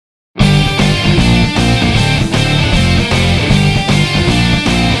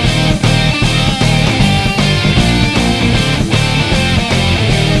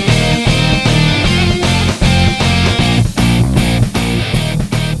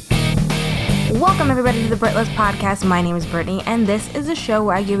Welcome everybody to the Britless Podcast. My name is Brittany, and this is a show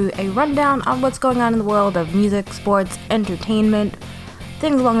where I give you a rundown on what's going on in the world of music, sports, entertainment,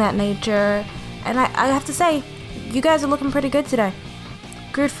 things along that nature. And I have to say, you guys are looking pretty good today.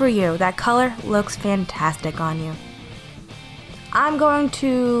 Good for you. That color looks fantastic on you. I'm going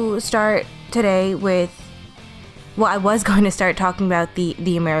to start today with, I was going to start talking about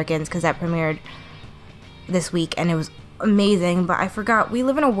the Americans, because that premiered this week and it was amazing, but I forgot we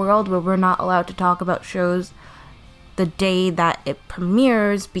live in a world where we're not allowed to talk about shows the day that it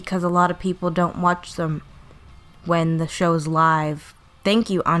premieres because a lot of people don't watch them when the show's live.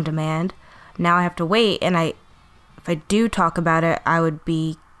 Thank you, On Demand. Now I have to wait, and if I do talk about it, I would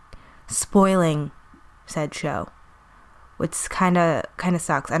be spoiling said show, which kind of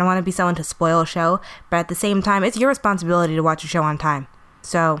sucks. I don't want to be someone to spoil a show, but at the same time, it's your responsibility to watch a show on time.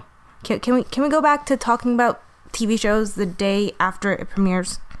 So can we go back to talking about TV shows the day after it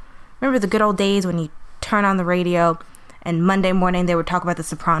premieres? Remember the good old days when you turn on the radio and Monday morning they would talk about The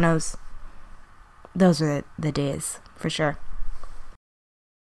Sopranos? Those were the days, for sure.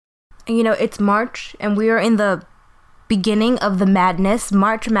 And it's March, and we are in the beginning of the madness,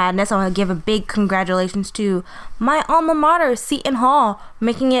 March Madness. I want to give a big congratulations to my alma mater, Seton Hall,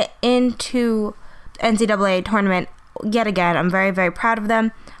 making it into NCAA tournament yet again. I'm very, very proud of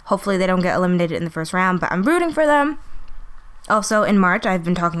them. Hopefully they don't get eliminated in the first round, but I'm rooting for them. Also in March, I've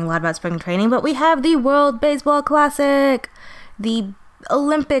been talking a lot about spring training, but we have the World Baseball Classic, the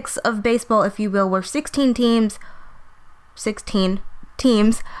Olympics of baseball, if you will, where 16 teams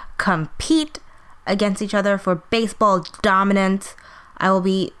compete against each other for baseball dominance. I will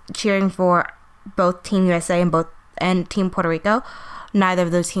be cheering for both Team USA and Team Puerto Rico. Neither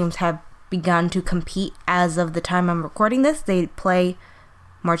of those teams have begun to compete as of the time I'm recording this. They play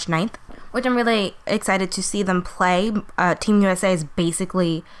March 9th, which I'm really excited to see them play. Team USA is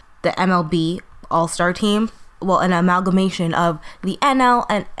basically the MLB All-Star team. Well, an amalgamation of the NL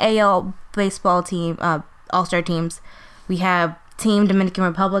and AL baseball team All-Star teams. We have Team Dominican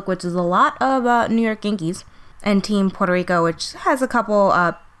Republic, which is a lot of New York Yankees, and Team Puerto Rico, which has a couple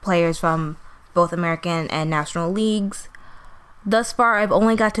players from both American and National Leagues. Thus far, I've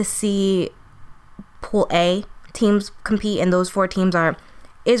only got to see Pool A teams compete, and those 4 teams are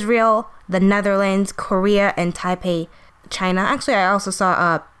Israel, the Netherlands, Korea, and Taipei, China. Actually, I also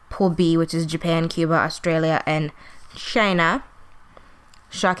saw Pool B, which is Japan, Cuba, Australia, and China.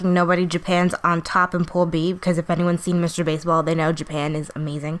 Shocking nobody, Japan's on top in Pool B, because if anyone's seen Mr. Baseball, they know Japan is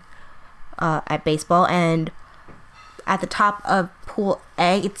amazing at baseball. And at the top of Pool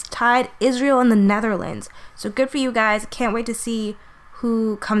A, it's tied Israel and the Netherlands. So good for you guys. Can't wait to see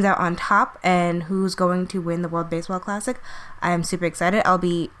who comes out on top and who's going to win the World Baseball Classic. I am super excited. I'll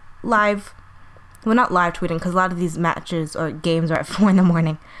be not live tweeting, because a lot of these matches or games are at 4 in the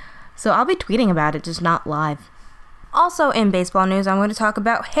morning. So I'll be tweeting about it, just not live. Also in baseball news, I'm going to talk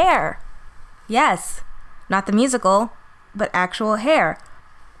about Hair. Yes, not the musical, but actual Hair.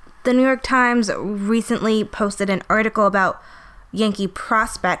 The New York Times recently posted an article about Yankee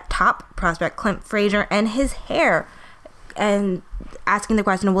top prospect Clint Frazier and his hair, and asking the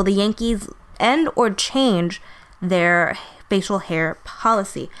question, will the Yankees end or change their facial hair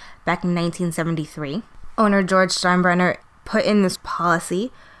policy? Back in 1973, owner George Steinbrenner put in this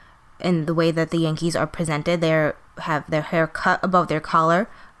policy in the way that the Yankees are presented. They have their hair cut above their collar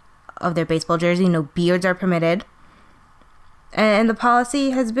of their baseball jersey. No beards are permitted. And the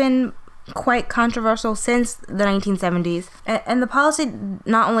policy has been quite controversial since the 1970s. And the policy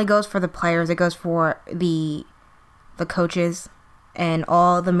not only goes for the players, it goes for the coaches and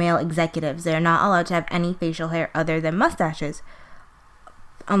all the male executives. They're not allowed to have any facial hair other than mustaches,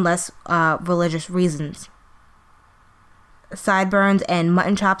 unless religious reasons. Sideburns and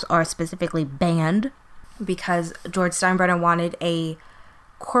mutton chops are specifically banned because George Steinbrenner wanted a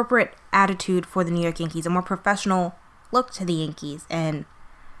corporate attitude for the New York Yankees, a more professional look to the Yankees. And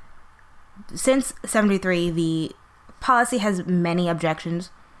since 73, the policy has many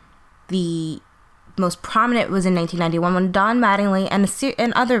objections. The most prominent was in 1991 when Don Mattingly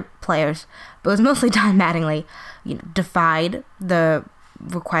and other players, but it was mostly Don Mattingly, defied the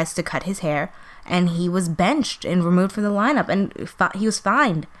request to cut his hair, and he was benched and removed from the lineup, and he was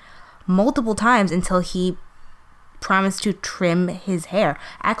fined multiple times until he promised to trim his hair.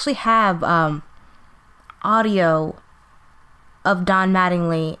 I actually have audio of Don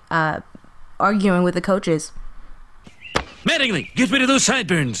Mattingly arguing with the coaches. Mattingly, get rid of those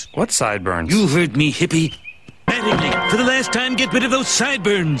sideburns. What sideburns? You heard me, hippie. Mattingly, for the last time, get rid of those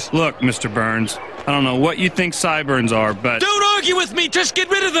sideburns. Look, Mr. Burns, I don't know what you think sideburns are, but... Don't argue with me, just get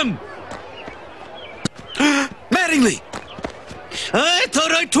rid of them. Mattingly, I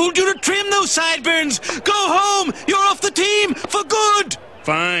thought I told you to trim those sideburns! Go home! You're off the team for good!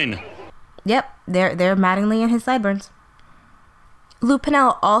 Fine. Yep, they're Mattingly and his sideburns. Lou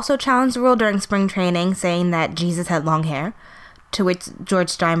Piniella also challenged the rule during spring training, saying that Jesus had long hair, to which George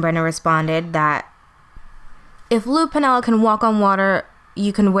Steinbrenner responded that if Lou Piniella can walk on water,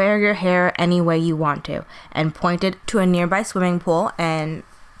 you can wear your hair any way you want to, and pointed to a nearby swimming pool and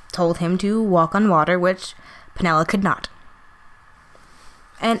told him to walk on water, which Piniella could not.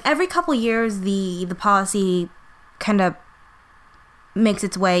 And every couple years, the policy kind of makes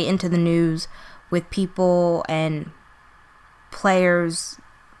its way into the news with people and players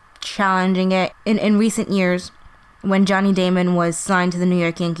challenging it. In recent years, when Johnny Damon was signed to the New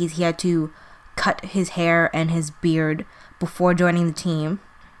York Yankees, he had to cut his hair and his beard before joining the team.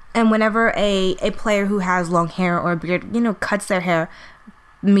 And whenever a player who has long hair or a beard, cuts their hair,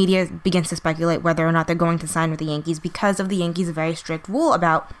 media begins to speculate whether or not they're going to sign with the Yankees because of the Yankees' very strict rule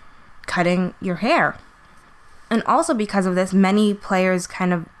about cutting your hair. And also because of this, many players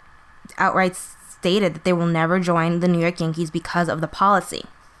kind of outright stated that they will never join the New York Yankees because of the policy.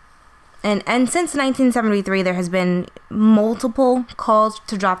 And since 1973, there has been multiple calls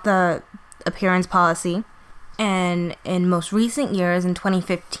to drop the appearance policy. And in most recent years, in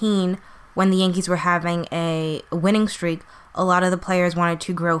 2015, when the Yankees were having a winning streak, a lot of the players wanted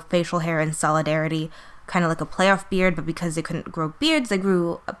to grow facial hair in solidarity, kind of like a playoff beard, but because they couldn't grow beards, they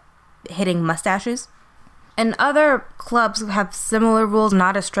grew hitting mustaches. And other clubs have similar rules,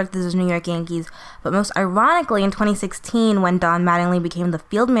 not as strict as the New York Yankees, but most ironically, in 2016, when Don Mattingly became the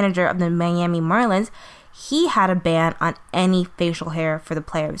field manager of the Miami Marlins, he had a ban on any facial hair for the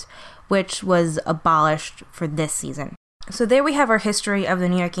players, which was abolished for this season. So there we have our history of the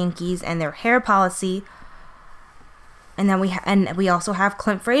New York Yankees and their hair policy. And then we also have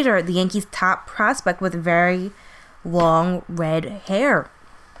Clint Frazier, the Yankees' top prospect with very long red hair.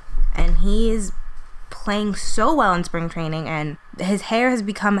 And he is playing so well in spring training, and his hair has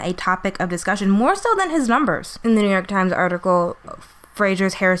become a topic of discussion, more so than his numbers. In the New York Times article,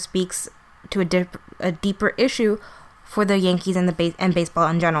 Frazier's hair speaks to a deeper issue for the Yankees and and baseball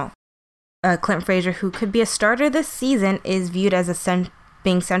in general. Clint Frazier, who could be a starter this season, is viewed as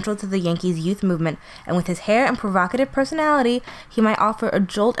being central to the Yankees' youth movement, and with his hair and provocative personality, he might offer a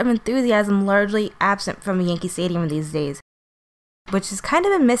jolt of enthusiasm largely absent from a Yankee Stadium these days, which has kind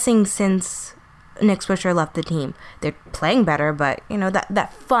of been missing since Nick Swisher left the team. They're playing better, but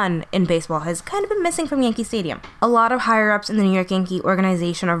that fun in baseball has kind of been missing from Yankee Stadium. A lot of higher-ups in the New York Yankee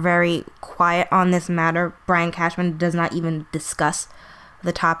organization are very quiet on this matter. Brian Cashman does not even discuss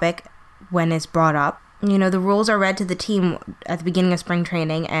the topic when it's brought up. The rules are read to the team at the beginning of spring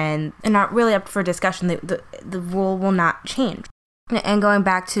training and not really up for discussion. The rule will not change. And going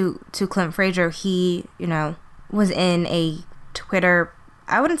back to Clint Frazier, he, was in a Twitter,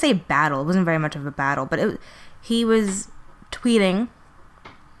 I wouldn't say battle. It wasn't very much of a battle, but he was tweeting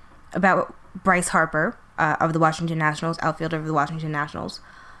about Bryce Harper of the Washington Nationals, outfielder of the Washington Nationals,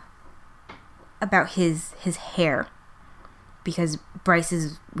 about his hair, because Bryce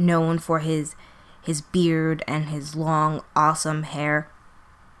is known for his beard and his long, awesome hair,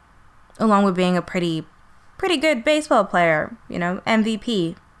 along with being a pretty good baseball player,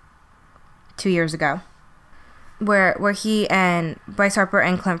 MVP 2 years ago. Where he and Bryce Harper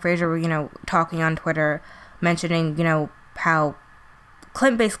and Clint Frazier were, talking on Twitter, mentioning, how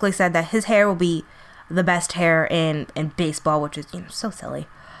Clint basically said that his hair will be the best hair in baseball, which is, so silly.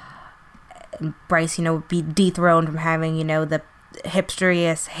 And Bryce, would be dethroned from having, the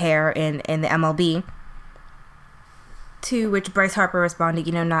hipsteriest hair in the MLB. To which Bryce Harper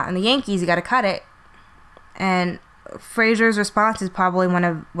responded, not in the Yankees, you gotta cut it. And Frazier's response is probably one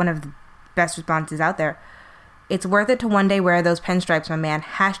of the best responses out there. It's worth it to one day wear those pinstripes, my man.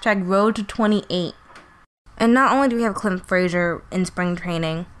 # road to 28. And not only do we have Clint Frazier in spring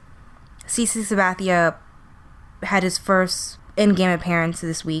training, CC Sabathia had his first in-game appearance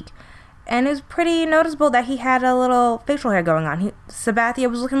this week, and it was pretty noticeable that he had a little facial hair going on. Sabathia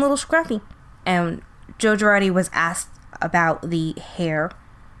was looking a little scruffy. And Joe Girardi was asked about the hair,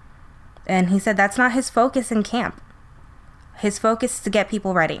 and he said that's not his focus in camp. His focus is to get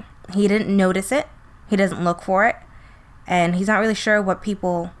people ready. He didn't notice it. He doesn't look for it, and he's not really sure what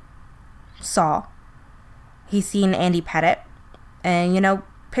people saw. He's seen Andy Pettitte, and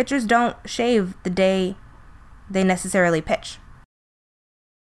pitchers don't shave the day they necessarily pitch.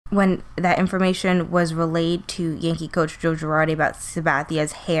 When that information was relayed to Yankee coach Joe Girardi about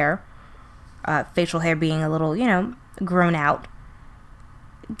Sabathia's hair, facial hair being a little, grown out,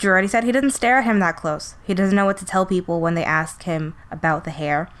 Girardi said he doesn't stare at him that close. He doesn't know what to tell people when they ask him about the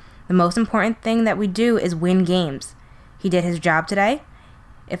hair. The most important thing that we do is win games. He did his job today.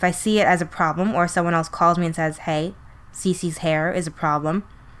 If I see it as a problem or someone else calls me and says, hey, CeCe's hair is a problem,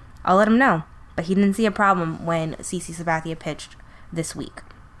 I'll let him know. But he didn't see a problem when CeCe Sabathia pitched this week.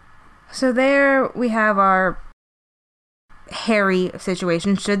 So there we have our hairy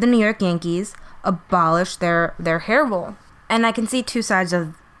situation. Should the New York Yankees abolish their hair rule? And I can see two sides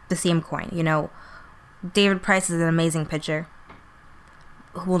of the same coin. You know, David Price is an amazing pitcher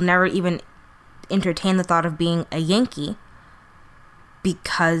who will never even entertain the thought of being a Yankee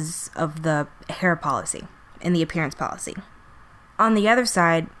because of the hair policy and the appearance policy. On the other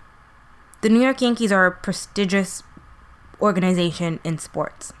side, the New York Yankees are a prestigious organization in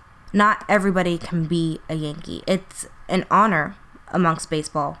sports. Not everybody can be a Yankee. It's an honor amongst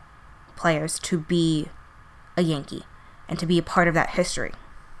baseball players to be a Yankee and to be a part of that history.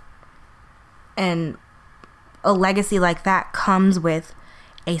 And a legacy like that comes with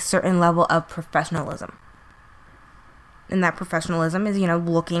a certain level of professionalism. And that professionalism is,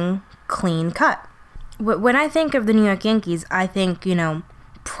 looking clean cut. When I think of the New York Yankees, I think,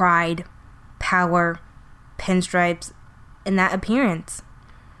 pride, power, pinstripes, and that appearance.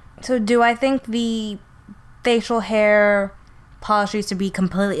 So do I think the facial hair policy should be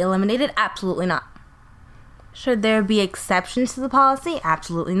completely eliminated? Absolutely not. Should there be exceptions to the policy?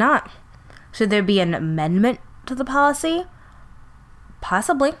 Absolutely not. Should there be an amendment to the policy?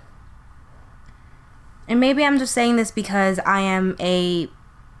 Possibly. And maybe I'm just saying this because I am a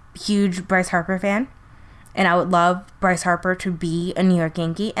huge Bryce Harper fan, and I would love Bryce Harper to be a New York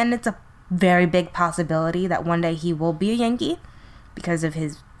Yankee, and it's a very big possibility that one day he will be a Yankee because of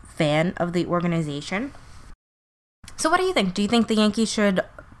his fan of the organization. So what do you think? Do you think the Yankees should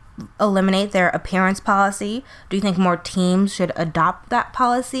eliminate their appearance policy? Do you think more teams should adopt that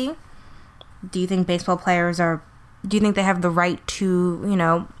policy? Do you think baseball players do you think they have the right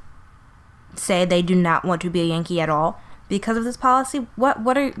to, say they do not want to be a Yankee at all because of this policy?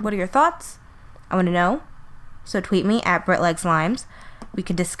 What are your thoughts? I want to know. So tweet me at BrittLikesLimes. We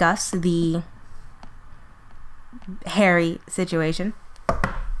could discuss the hairy situation.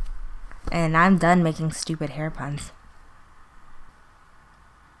 And I'm done making stupid hair puns.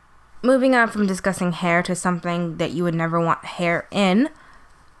 Moving on from discussing hair to something that you would never want hair in.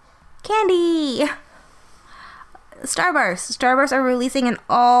 Candy! Starburst. Starburst are releasing an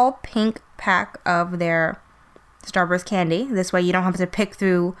all pink pack of their Starburst candy. This way you don't have to pick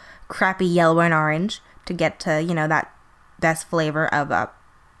through crappy yellow and orange to get to, that best flavor of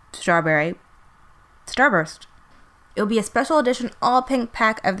strawberry Starburst. It'll be a special edition all pink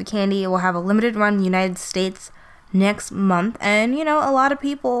pack of the candy. It will have a limited run in the United States next month. And, a lot of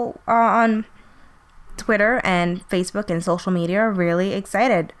people are on Twitter and Facebook and social media are really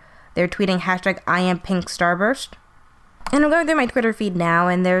excited. They're tweeting hashtag I am pink Starburst. And I'm going through my Twitter feed now,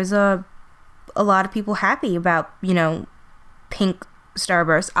 and there's a lot of people happy about, pink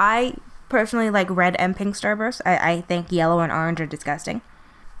Starburst. I personally like red and pink Starburst. I think yellow and orange are disgusting.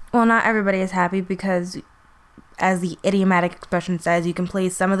 Well, not everybody is happy because, as the idiomatic expression says, you can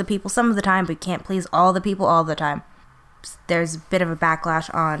please some of the people some of the time, but you can't please all the people all the time. There's a bit of a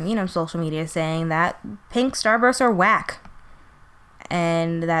backlash on, social media saying that pink Starbursts are whack.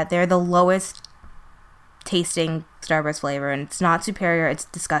 And that they're the lowest tasting Starburst flavor, and it's not superior, it's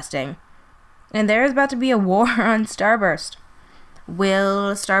disgusting. And there is about to be a war on Starburst.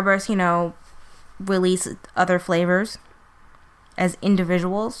 Will Starburst, release other flavors as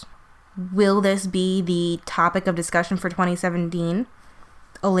individuals? Will this be the topic of discussion for 2017?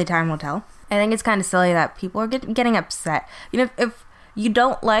 Only time will tell. I think it's kind of silly that people are getting upset. If you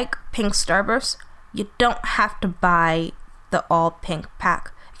don't like pink Starburst, you don't have to buy the all pink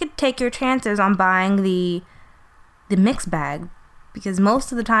pack. You could take your chances on buying the mix bag, because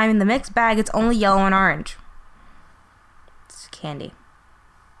most of the time in the mix bag it's only yellow and orange. It's candy.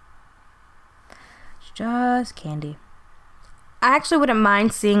 It's just candy. I actually wouldn't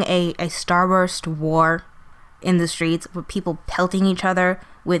mind seeing a Starburst war in the streets with people pelting each other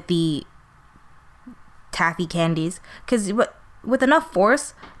with the taffy candies, because with enough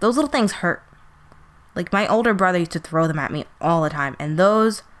force those little things hurt. Like, my older brother used to throw them at me all the time, and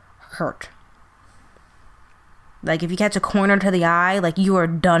those hurt. Like, if you catch a corner to the eye, like, you are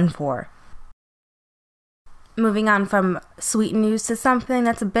done for. Moving on from sweet news to something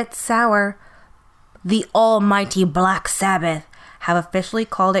that's a bit sour. The almighty Black Sabbath have officially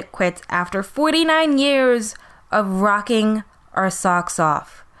called it quits after 49 years of rocking our socks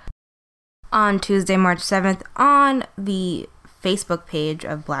off. On Tuesday, March 7th, on the Facebook page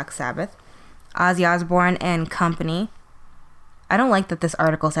of Black Sabbath, Ozzy Osbourne and Company. I don't like that this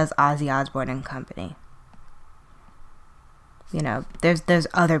article says Ozzy Osbourne and Company. There's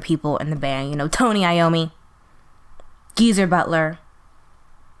other people in the band. Tony Iommi, Geezer Butler,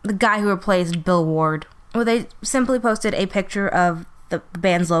 the guy who replaced Bill Ward. Well, they simply posted a picture of the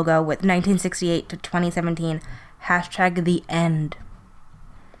band's logo with 1968 to 2017 hashtag the end.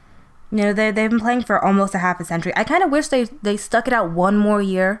 You know, they've been playing for almost a half a century. I kind of wish they stuck it out one more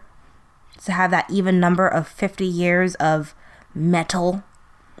year to have that even number of 50 years of metal.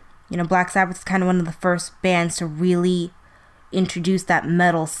 You know, Black Sabbath is kind of one of the first bands to really introduce that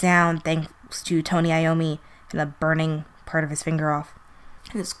metal sound, thanks to Tony Iommi and the burning part of his finger off.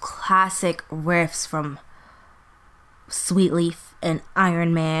 And those classic riffs from Sweet Leaf and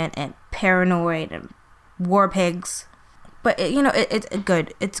Iron Man and Paranoid and War Pigs. But, it's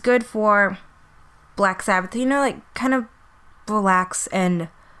good. It's good for Black Sabbath, kind of relax and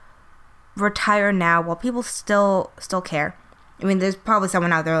retire now while people still care. I mean, there's probably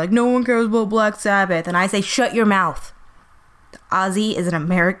someone out there like, no one cares about Black Sabbath. And I say, shut your mouth. Ozzy is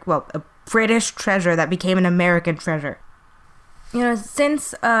a British treasure that became an American treasure.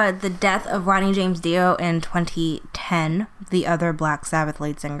 Since the death of Ronnie James Dio in 2010, the other Black Sabbath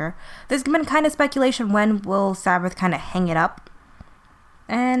lead singer, there's been kind of speculation when will Sabbath kind of hang it up.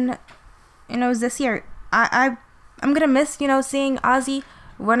 And, this year. I'm going to miss, seeing Ozzy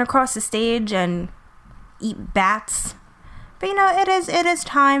run across the stage and eat bats. But, it is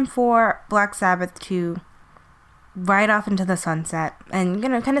time for Black Sabbath to ride off into the sunset and,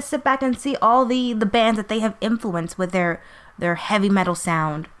 kind of sit back and see all the bands that they have influenced with their heavy metal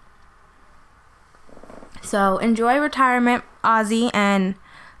sound. So enjoy retirement, Ozzy and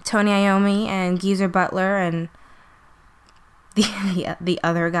Tony Iommi and Geezer Butler and the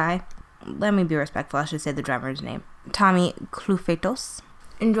other guy. Let me be respectful, I should say the drummer's name. Tommy Clufetos.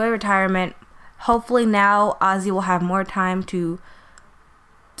 Enjoy retirement. Hopefully now Ozzy will have more time to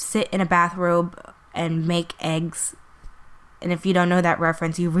sit in a bathrobe and make eggs. And if you don't know that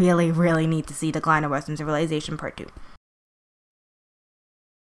reference, you really, really need to see Decline of Western Civilization Part 2.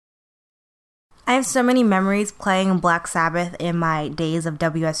 I have so many memories playing Black Sabbath in my days of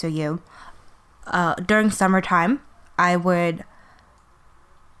WSOU. During summertime, I would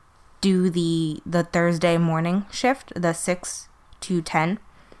do the Thursday morning shift, the 6 to 10.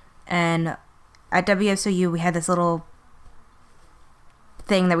 And at WSOU, we had this little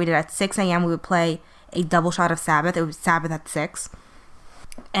thing that we did at 6 a.m. We would play a double shot of Sabbath. It was Sabbath at 6.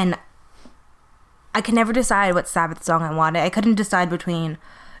 And I could never decide what Sabbath song I wanted. I couldn't decide between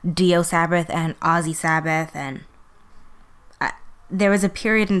Dio Sabbath and Ozzy Sabbath, and there was a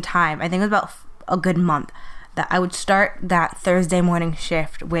period in time, I think it was about a good month, that I would start that Thursday morning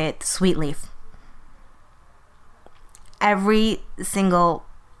shift with Sweet Leaf. Every single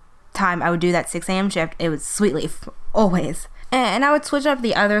time I would do that 6 a.m. shift, it was Sweet Leaf, always. And I would switch up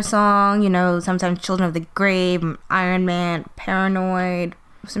the other song, sometimes Children of the Grave, Iron Man, Paranoid,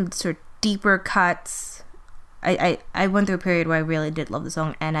 some sort of deeper cuts. I went through a period where I really did love the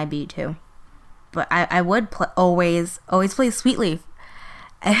song NIB too. But I would always play Sweet Leaf.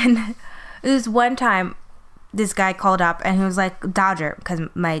 And this one time, this guy called up and he was like, Dodger, because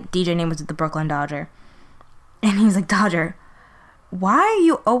my DJ name was the Brooklyn Dodger. And he was like, Dodger, why are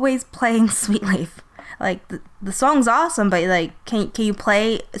you always playing Sweet Leaf? Like, the song's awesome, but like, can you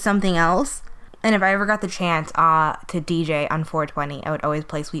play something else? And if I ever got the chance to DJ on 420, I would always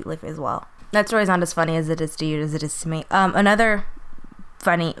play Sweet Leaf as well. That story's not as funny as it is to you as it is to me. Another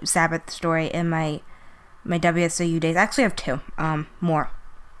funny Sabbath story in my WSOU days. I actually have two more.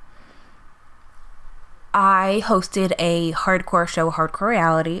 I hosted a hardcore show, Hardcore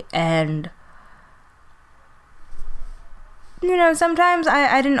Reality, and sometimes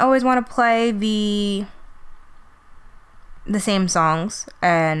I didn't always want to play the same songs,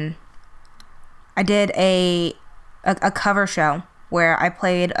 and I did a cover show where I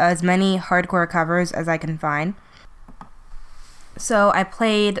played as many hardcore covers as I can find. So I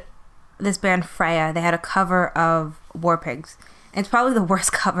played this band Freya. They had a cover of War Pigs. It's probably the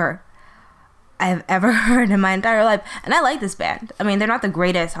worst cover I've ever heard in my entire life. And I like this band. I mean, they're not the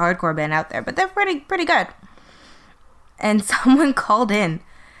greatest hardcore band out there, but they're pretty good. And someone called in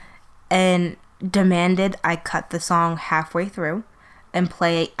and demanded I cut the song halfway through and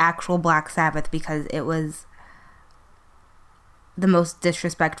play actual Black Sabbath because it was the most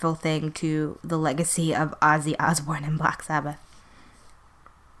disrespectful thing to the legacy of Ozzy Osbourne and Black Sabbath.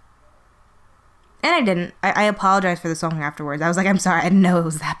 And I didn't. I apologized for the song afterwards. I was like, I'm sorry, I didn't know it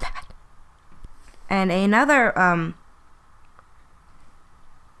was that bad. And another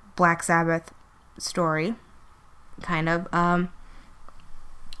Black Sabbath story, kind of.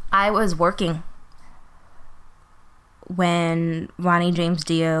 I was working when Ronnie James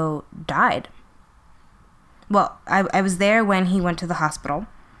Dio died. Well, I was there when he went to the hospital.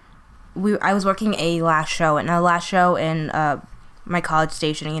 I was working a last show, and a last show in my college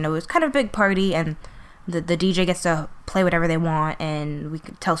station. You know, it was kind of a big party, and the DJ gets to play whatever they want, and we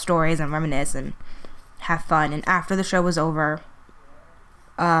could tell stories and reminisce and have fun. And after the show was over,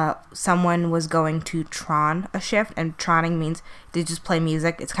 someone was going to Tron a shift, and Troning means they just play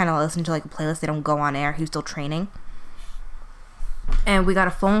music. It's kind of listen to like a playlist. They don't go on air. He was still training. And we got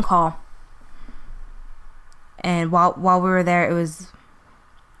a phone call. And while we were there, it was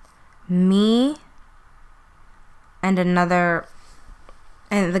me and the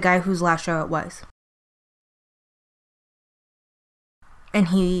guy whose last show it was. And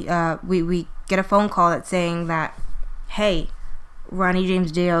we get a phone call that's saying that, hey, Ronnie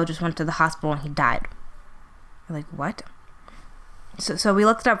James Dio just went to the hospital and he died. We're like, what? So we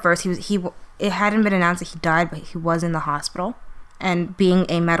looked it up first. It hadn't been announced that he died, but he was in the hospital. And being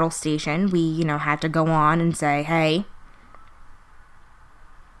a metal station, we, had to go on and say, hey,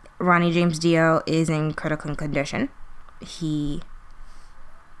 Ronnie James Dio is in critical condition. He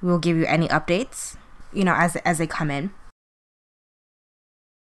will give you any updates, as they come in.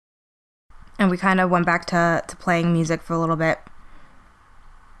 And we kind of went back to playing music for a little bit.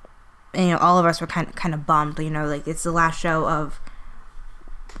 And, all of us were kind of bummed, like it's the last show of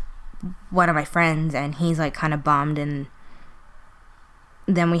one of my friends, and he's like kind of bummed. And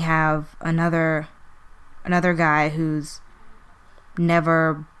then we have another guy who's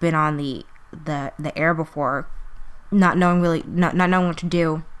never been on the air before, not knowing what to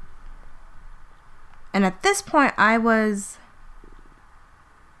do. And at this point, I was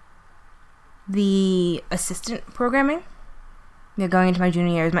the assistant programming. Going into my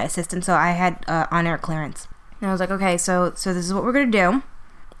junior year as my assistant, so I had on-air clearance. And I was like, okay, so this is what we're gonna do.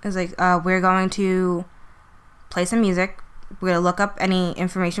 I was like, we're going to play some music. We're gonna look up any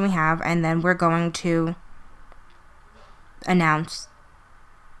information we have, and then we're going to announce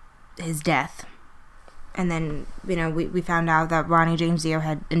his death. And then, we found out that Ronnie James Dio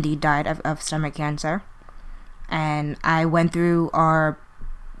had indeed died of stomach cancer. And I went through our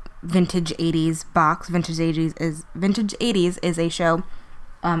Vintage 80s box. Vintage 80s is a show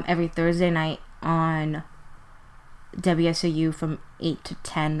every Thursday night on WSOU from 8 to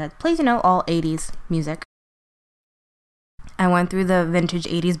 10 that plays, all 80s music. I went through the Vintage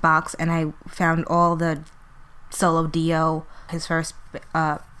 80s box and I found all the solo Dio, his first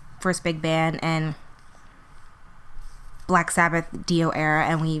big band, and Black Sabbath Dio era,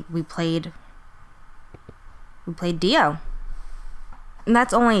 and we played Dio. And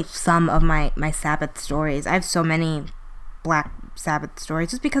that's only some of my Sabbath stories. I have so many Black Sabbath stories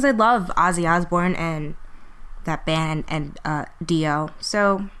just because I love Ozzy Osbourne and that band and Dio.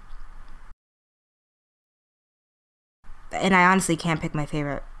 So, and I honestly can't pick my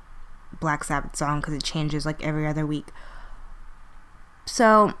favorite Black Sabbath song because it changes like every other week.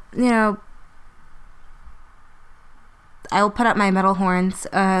 So, I'll put up my metal horns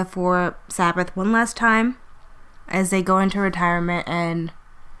for Sabbath one last time as they go into retirement, and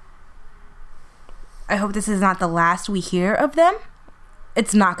I hope this is not the last we hear of them.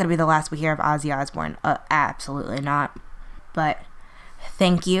 It's not going to be the last we hear of Ozzy Osbourne. Absolutely not. But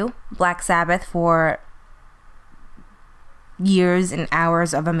thank you, Black Sabbath, for years and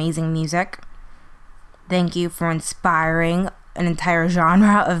hours of amazing music. Thank you for inspiring an entire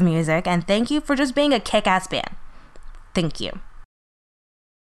genre of music, and thank you for just being a kick-ass band. Thank you.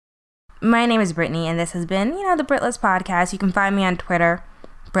 My name is Brittany, and this has been, the Britless Podcast. You can find me on Twitter,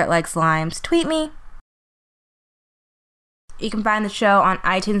 BritLikeSlimes. Tweet me. You can find the show on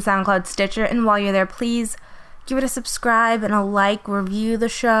iTunes, SoundCloud, Stitcher, and while you're there, please give it a subscribe and a like, review the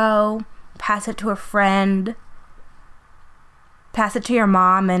show, pass it to a friend, pass it to your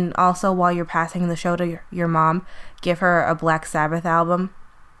mom, and also while you're passing the show to your mom, give her a Black Sabbath album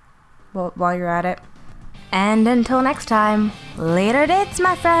while you're at it. And until next time, later dates,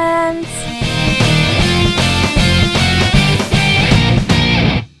 my friends!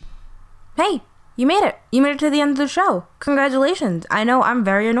 Hey, you made it. You made it to the end of the show. Congratulations. I know I'm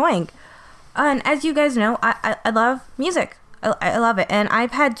very annoying. And as you guys know, I love music. I love it. And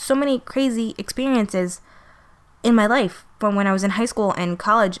I've had so many crazy experiences in my life from when I was in high school and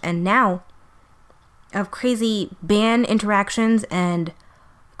college and now of crazy band interactions and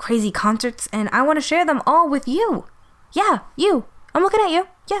crazy concerts, and I want to share them all with you. Yeah, you. I'm looking at you.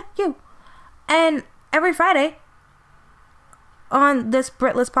 Yeah, you. And every Friday on this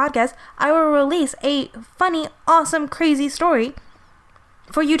Britless Podcast, I will release a funny, awesome, crazy story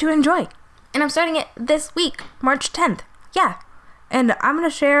for you to enjoy. And I'm starting it this week, March 10th. Yeah. And I'm going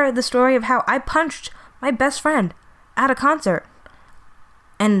to share the story of how I punched my best friend at a concert.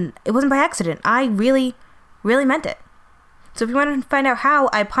 And it wasn't by accident. I really, really meant it. So if you want to find out how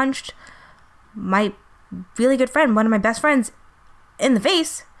I punched my really good friend, one of my best friends, in the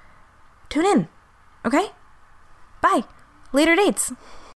face, tune in. Okay? Bye. Later dates.